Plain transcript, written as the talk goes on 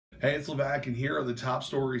Hey, it's Levack, and here are the top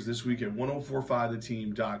stories this week at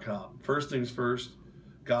 1045theteam.com. First things first,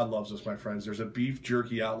 God loves us, my friends. There's a beef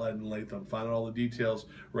jerky outlet in Latham. Find out all the details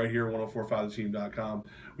right here at 1045theteam.com.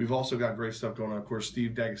 We've also got great stuff going on. Of course,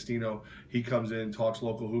 Steve D'Agostino, he comes in, talks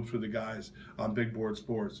local hoops with the guys on Big Board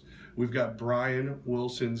Sports. We've got Brian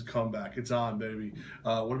Wilson's comeback. It's on, baby.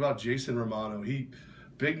 What about Jason Romano?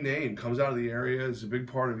 Big name, comes out of the area, is a big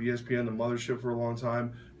part of ESPN, the mothership for a long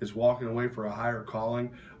time, is walking away for a higher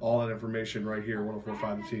calling. All that information right here,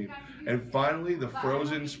 1045 The Team. And finally, the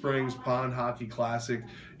Frozen Springs Pond Hockey Classic.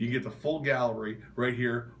 You get the full gallery right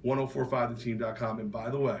here, 1045theteam.com. And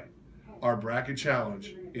by the way, our bracket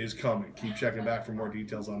challenge is coming. Keep checking back for more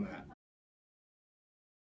details on that.